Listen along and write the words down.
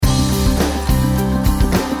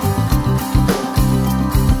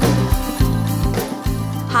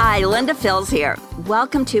Hi, Linda Fields here.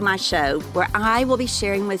 Welcome to my show where I will be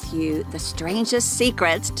sharing with you the strangest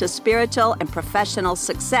secrets to spiritual and professional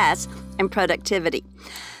success and productivity.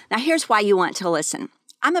 Now, here's why you want to listen.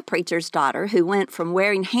 I'm a preacher's daughter who went from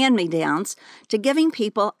wearing hand-me-downs to giving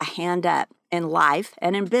people a hand up in life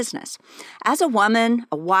and in business. As a woman,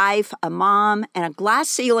 a wife, a mom, and a glass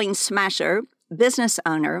ceiling smasher, business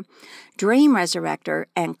owner, dream resurrector,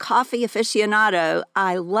 and coffee aficionado,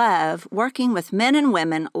 I love working with men and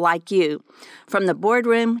women like you, from the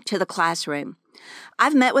boardroom to the classroom.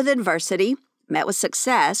 I've met with adversity, met with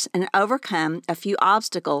success, and overcome a few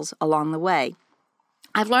obstacles along the way.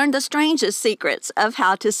 I've learned the strangest secrets of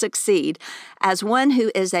how to succeed as one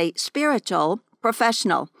who is a spiritual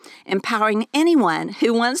professional, empowering anyone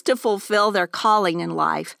who wants to fulfill their calling in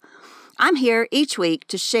life. I'm here each week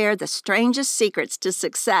to share the strangest secrets to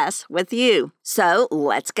success with you. So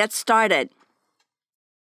let's get started.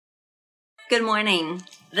 Good morning.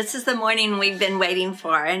 This is the morning we've been waiting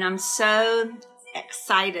for, and I'm so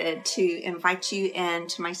excited to invite you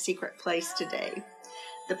into my secret place today.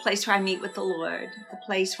 The place where I meet with the Lord, the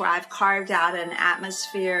place where I've carved out an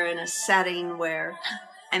atmosphere and a setting where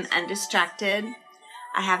I'm undistracted.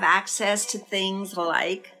 I have access to things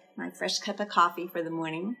like my fresh cup of coffee for the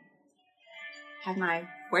morning. Have my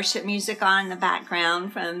worship music on in the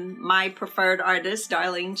background from my preferred artist,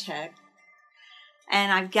 Darlene Check.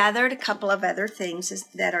 And I've gathered a couple of other things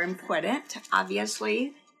that are important.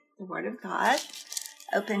 Obviously, the Word of God,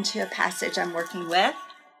 open to a passage I'm working with.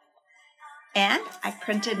 And I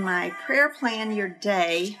printed my Prayer Plan Your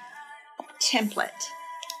Day template,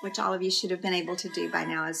 which all of you should have been able to do by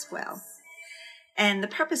now as well. And the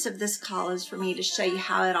purpose of this call is for me to show you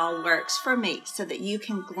how it all works for me so that you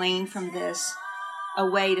can glean from this a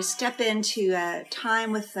way to step into a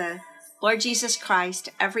time with the Lord Jesus Christ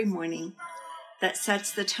every morning that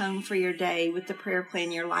sets the tone for your day with the Prayer Plan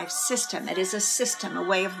Your Life system. It is a system, a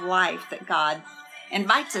way of life that God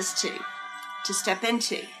invites us to step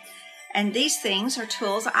into. And these things are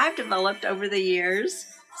tools I've developed over the years,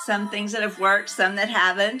 some things that have worked, some that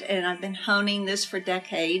haven't, and I've been honing this for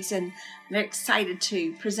decades, and I'm excited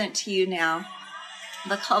to present to you now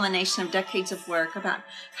the culmination of decades of work about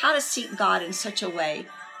how to seek God in such a way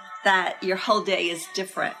that your whole day is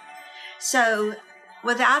different. So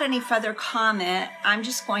without any further comment, I'm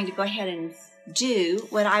just going to go ahead and do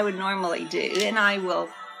what I would normally do, and I will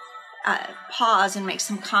pause and make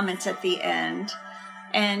some comments at the end.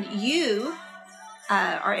 And you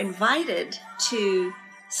are invited to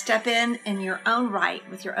step in your own right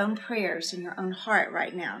with your own prayers in your own heart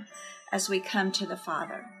right now as we come to the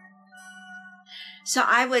Father. So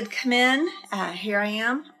I would come in, here I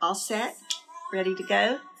am, all set, ready to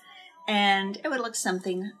go, and it would look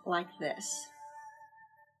something like this.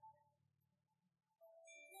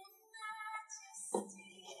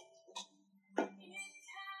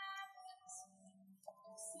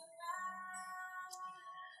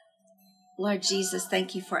 Lord Jesus,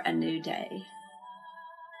 thank you for a new day.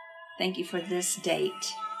 Thank you for this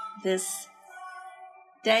date, this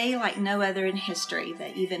day like no other in history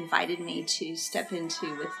that you've invited me to step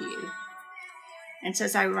into with you. And so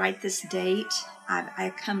as I write this date,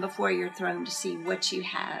 I come before your throne to see what you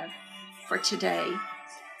have for today.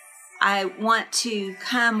 I want to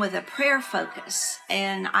come with a prayer focus,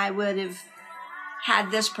 and I would have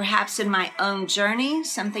had this perhaps in my own journey,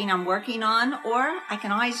 something I'm working on, or I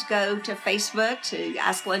can always go to Facebook to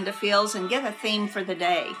Ask Linda Fields and get a theme for the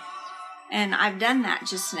day. And I've done that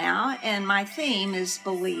just now, and my theme is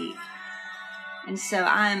believe. And so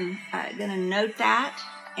I'm going to note that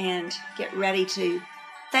and get ready to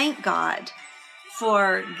thank God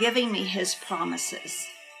for giving me his promises.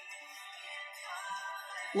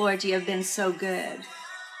 Lord, you have been so good.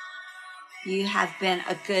 You have been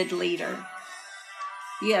a good leader.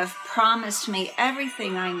 You have promised me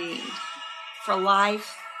everything I need for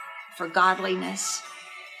life, for godliness.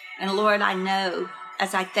 And Lord, I know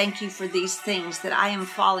as I thank you for these things that I am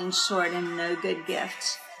falling short in no good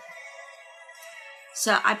gift.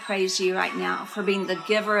 So I praise you right now for being the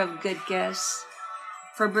giver of good gifts,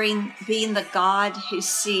 for being the God who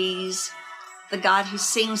sees, the God who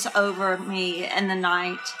sings over me in the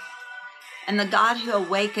night, and the God who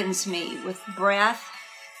awakens me with breath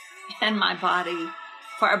in my body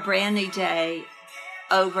for a brand new day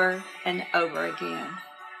over and over again.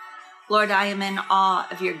 Lord, I am in awe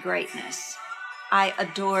of your greatness. I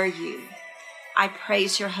adore you. I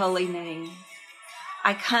praise your holy name.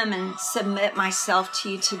 I come and submit myself to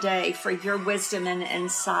you today for your wisdom and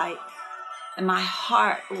insight. And my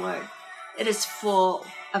heart, Lord, it is full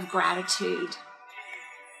of gratitude.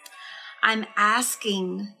 I'm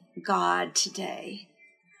asking God today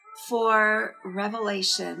for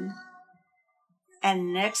revelation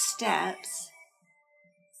and next steps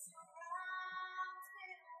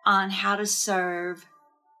on how to serve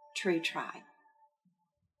True Tribe.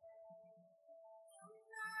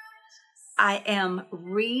 I am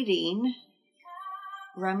reading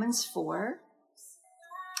Romans 4,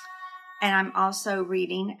 and I'm also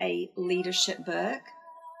reading a leadership book.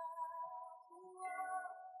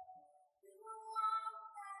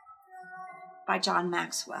 By John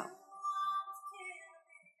Maxwell.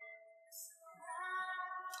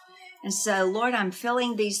 And so, Lord, I'm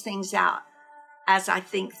filling these things out as I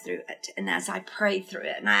think through it and as I pray through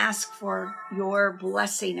it. And I ask for your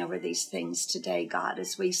blessing over these things today, God,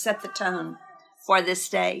 as we set the tone for this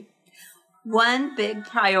day. One big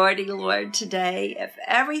priority, Lord, today, if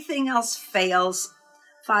everything else fails,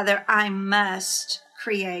 Father, I must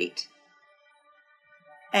create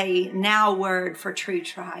a now word for True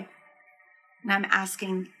Tribe. And I'm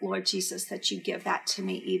asking, Lord Jesus, that you give that to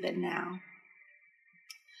me even now.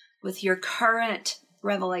 With your current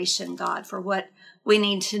revelation, God, for what we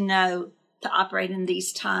need to know to operate in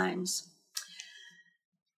these times.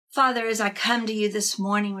 Father, as I come to you this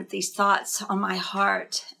morning with these thoughts on my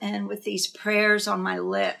heart and with these prayers on my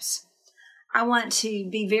lips, I want to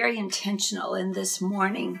be very intentional in this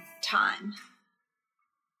morning time.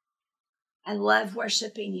 I love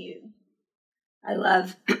worshiping you. I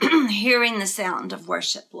love hearing the sound of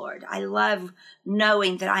worship, Lord. I love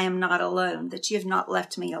knowing that I am not alone, that you have not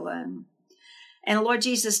left me alone. And Lord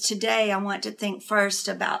Jesus, today I want to think first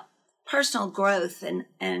about personal growth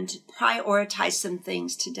and prioritize some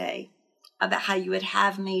things today about how you would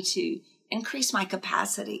have me to increase my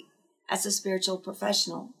capacity as a spiritual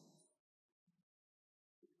professional.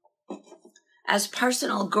 As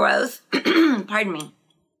personal growth, pardon me,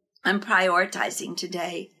 I'm prioritizing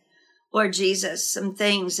today, Lord Jesus, some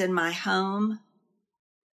things in my home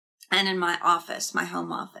and in my office, my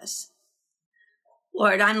home office.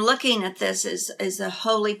 Lord, I'm looking at this as a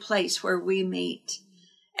holy place where we meet.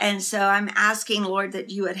 And so I'm asking, Lord, that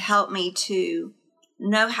you would help me to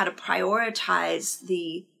know how to prioritize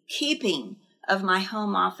the keeping of my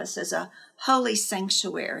home office as a holy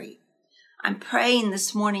sanctuary. I'm praying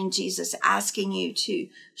this morning, Jesus, asking you to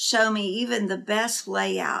show me even the best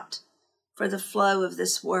layout for the flow of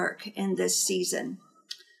this work in this season.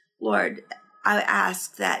 Lord, I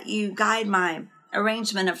ask that you guide my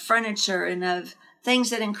arrangement of furniture and of things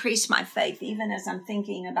that increase my faith, even as I'm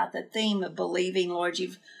thinking about the theme of believing. Lord,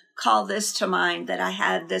 you've called this to mind, that I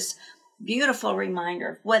had this beautiful reminder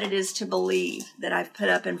of what it is to believe that I've put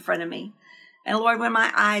up in front of me. And Lord, when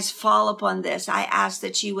my eyes fall upon this, I ask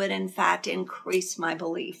that you would in fact increase my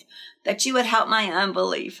belief, that you would help my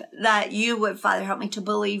unbelief, that you would, Father, help me to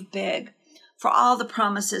believe big for all the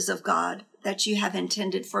promises of God that you have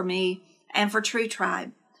intended for me and for True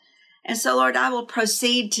Tribe. And so, Lord, I will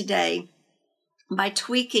proceed today by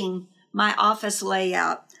tweaking my office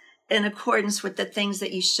layout in accordance with the things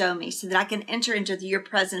that you show me, so that I can enter into your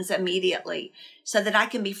presence immediately, so that I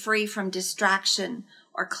can be free from distraction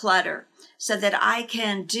or clutter, so that I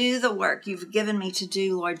can do the work you've given me to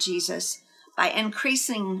do, Lord Jesus, by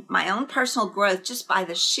increasing my own personal growth just by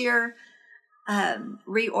the sheer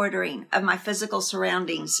reordering of my physical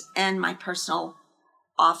surroundings and my personal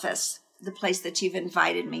office, the place that you've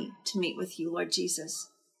invited me to meet with you, Lord Jesus.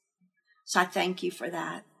 So I thank you for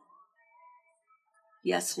that.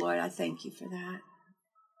 Yes, Lord, I thank you for that.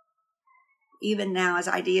 Even now, as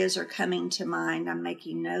ideas are coming to mind, I'm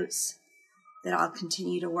making notes that I'll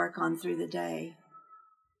continue to work on through the day.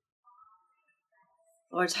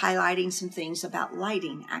 Lord's highlighting some things about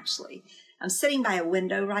lighting, actually. I'm sitting by a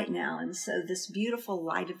window right now, and so this beautiful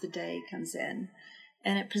light of the day comes in,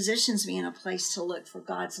 and it positions me in a place to look for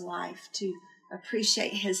God's life, to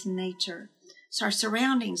appreciate his nature. So our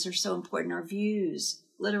surroundings are so important. Our views,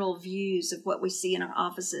 literal views of what we see in our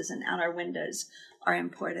offices and out our windows are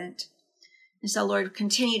important. And so, Lord,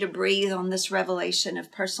 continue to breathe on this revelation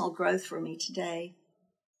of personal growth for me today.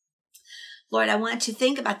 Lord, I want to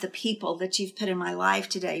think about the people that you've put in my life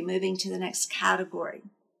today, moving to the next category.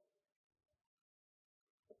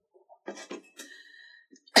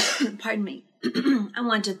 Pardon me. I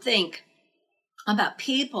want to think about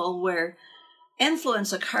people where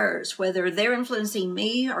influence occurs, whether they're influencing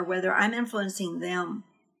me or whether I'm influencing them.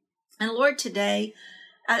 And Lord, today,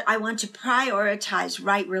 I want to prioritize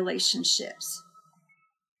right relationships.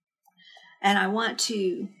 And I want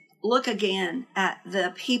to look again at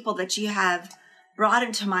the people that you have brought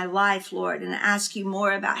into my life, Lord, and ask you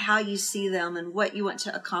more about how you see them and what you want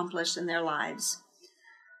to accomplish in their lives.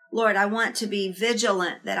 Lord, I want to be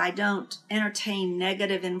vigilant that I don't entertain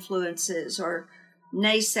negative influences or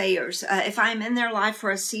naysayers. If I'm in their life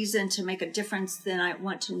for a season to make a difference, then I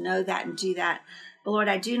want to know that and do that. But Lord,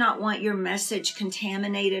 I do not want your message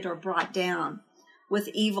contaminated or brought down with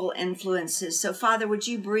evil influences. So Father, would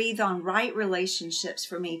you breathe on right relationships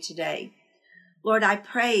for me today? Lord, I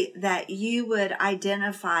pray that you would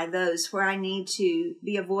identify those where I need to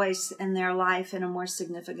be a voice in their life in a more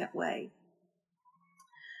significant way.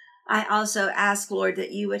 I also ask, Lord,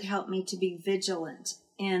 that you would help me to be vigilant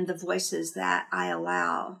in the voices that I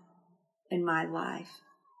allow in my life.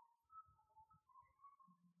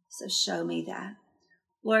 So show me that.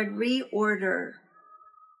 Lord, reorder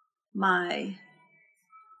my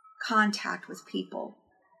contact with people.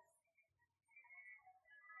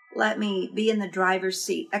 Let me be in the driver's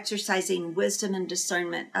seat, exercising wisdom and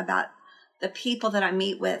discernment about the people that I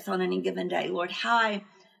meet with on any given day. Lord, how I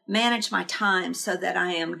manage my time so that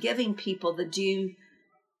I am giving people the due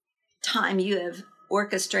time you have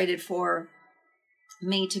orchestrated for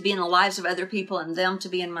me to be in the lives of other people and them to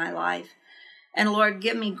be in my life. And Lord,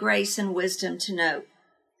 give me grace and wisdom to know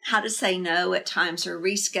how to say no at times or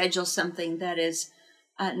reschedule something that is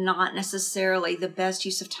not necessarily the best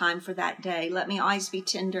use of time for that day. Let me always be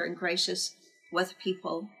tender and gracious with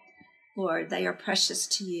people. Lord, they are precious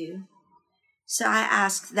to you. So I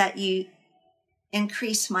ask that you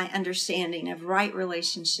increase my understanding of right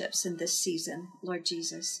relationships in this season, Lord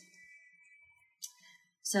Jesus.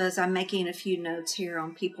 So as I'm making a few notes here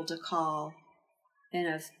on people to call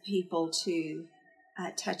and of people to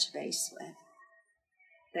touch base with.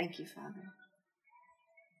 Thank you, Father.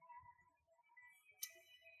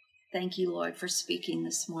 Thank you, Lord, for speaking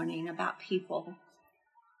this morning about people.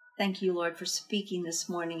 Thank you, Lord, for speaking this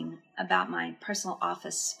morning about my personal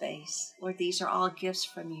office space. Lord, these are all gifts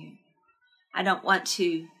from you. I don't want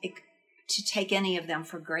to take any of them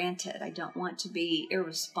for granted. I don't want to be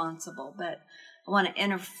irresponsible, but I want to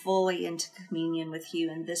enter fully into communion with you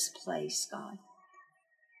in this place, God.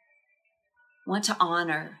 I want to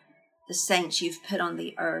honor the saints you've put on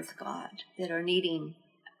the earth, God, that are needing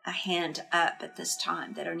a hand up at this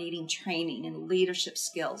time, that are needing training and leadership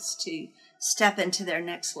skills to step into their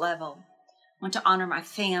next level. I want to honor my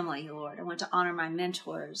family, Lord. I want to honor my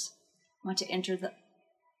mentors. I want to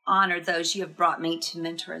honor those you have brought me to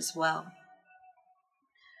mentor as well.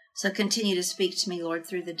 So continue to speak to me, Lord,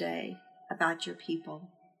 through the day about your people.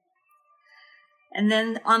 And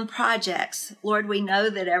then on projects, Lord, we know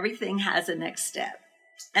that everything has a next step.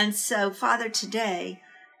 And so, Father, today,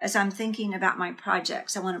 as I'm thinking about my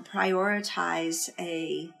projects, I want to prioritize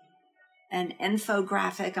an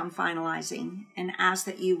infographic I'm finalizing and ask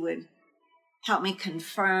that you would help me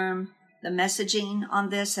confirm the messaging on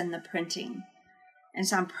this and the printing. And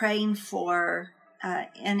so I'm praying for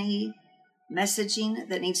any messaging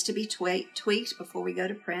that needs to be tweaked before we go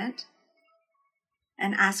to print,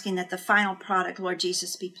 and asking that the final product, Lord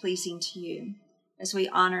Jesus, be pleasing to you as we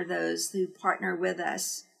honor those who partner with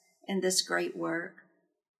us in this great work.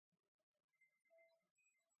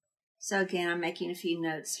 So again, I'm making a few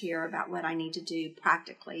notes here about what I need to do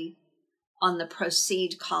practically on the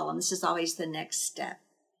proceed column. This is always the next step.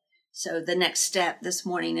 So the next step this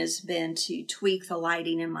morning has been to tweak the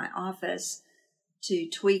lighting in my office, to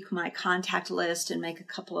tweak my contact list and make a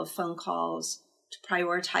couple of phone calls, to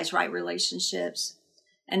prioritize right relationships.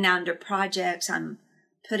 And now under projects, I'm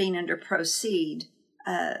putting under proceed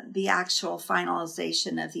the actual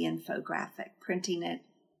finalization of the infographic, printing it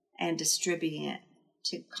and distributing it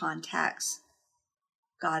to contacts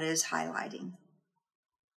God is highlighting.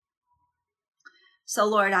 So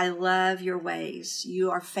Lord, I love your ways. You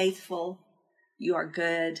are faithful, you are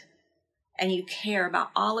good, and you care about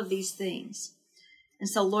all of these things. And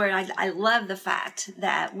so Lord, I love the fact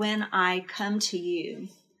that when I come to you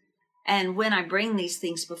and when I bring these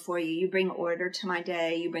things before you, you bring order to my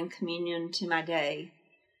day, you bring communion to my day.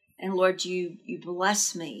 And Lord, you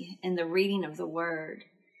bless me in the reading of the word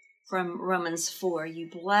from Romans 4. You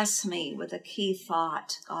bless me with a key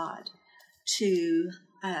thought, God, to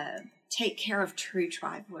take care of True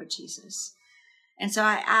Tribe, Lord Jesus. And so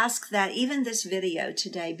I ask that even this video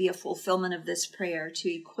today be a fulfillment of this prayer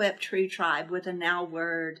to equip True Tribe with a now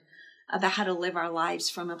word about how to live our lives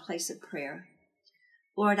from a place of prayer.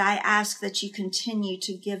 Lord, I ask that you continue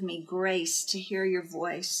to give me grace to hear your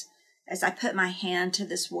voice as I put my hand to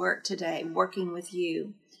this work today, working with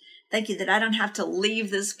you. Thank you that I don't have to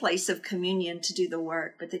leave this place of communion to do the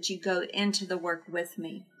work, but that you go into the work with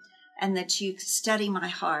me and that you study my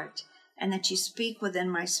heart and that you speak within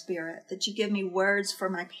my spirit, that you give me words for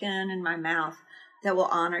my pen and my mouth that will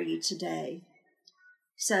honor you today.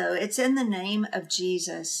 So it's in the name of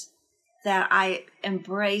Jesus that I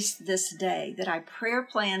embrace this day, that I prayer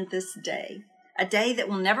plan this day, a day that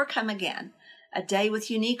will never come again, a day with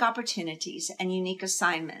unique opportunities and unique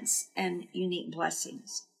assignments and unique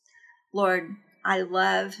blessings. Lord, I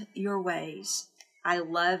love your ways. I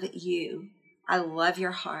love you. I love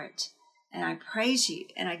your heart. And I praise you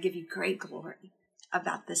and I give you great glory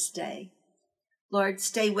about this day. Lord,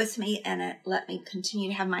 stay with me and let me continue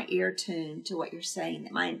to have my ear tuned to what you're saying,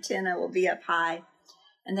 that my antenna will be up high,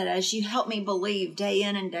 and that as you help me believe day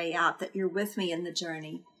in and day out that you're with me in the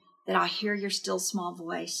journey, that I'll hear your still small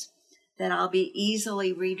voice, that I'll be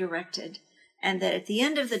easily redirected, and that at the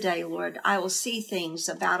end of the day, Lord, I will see things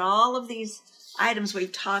about all of these items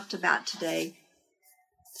we've talked about today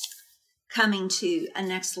coming to a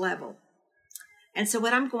next level. And so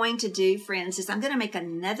what I'm going to do, friends, is I'm going to make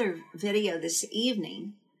another video this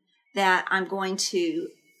evening that I'm going to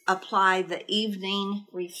apply the evening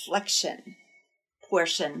reflection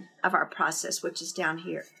portion of our process, which is down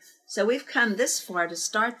here. So we've come this far to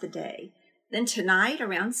start the day. Then tonight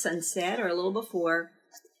around sunset or a little before,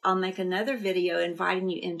 I'll make another video inviting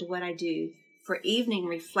you into what I do for evening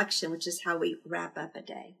reflection, which is how we wrap up a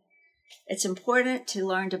day. It's important to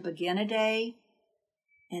learn to begin a day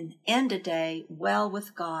and end a day well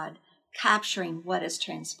with God, capturing what has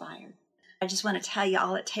transpired. I just want to tell you,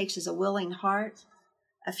 all it takes is a willing heart,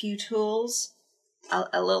 a few tools,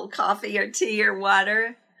 a little coffee or tea or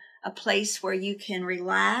water, a place where you can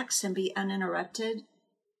relax and be uninterrupted,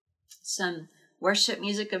 some worship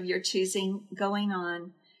music of your choosing going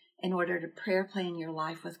on in order to prayer plan your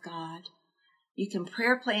life with God. You can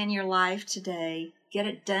prayer plan your life today, get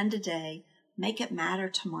it done today, make it matter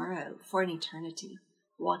tomorrow for an eternity,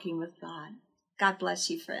 walking with God. God bless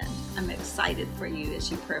you, friend. I'm excited for you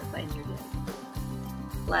as you prayer plan your day.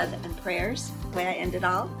 Love and prayers. The way I end it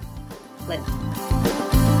all, Linda.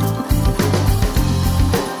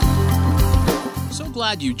 So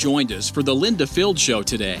glad you joined us for the Linda Field Show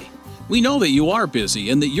today. We know that you are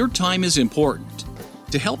busy and that your time is important.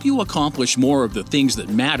 To help you accomplish more of the things that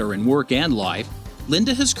matter in work and life,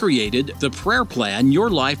 Linda has created the Prayer Plan Your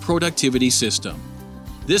Life Productivity System.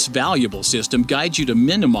 This valuable system guides you to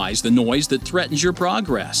minimize the noise that threatens your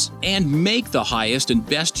progress and make the highest and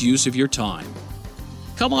best use of your time.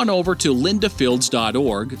 Come on over to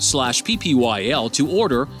lindafields.org/PPYL to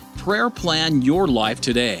order Prayer Plan Your Life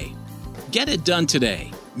today. Get it done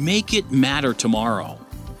today. Make it matter tomorrow.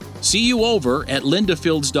 See you over at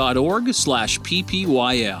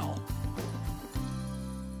lindafields.org/PPYL.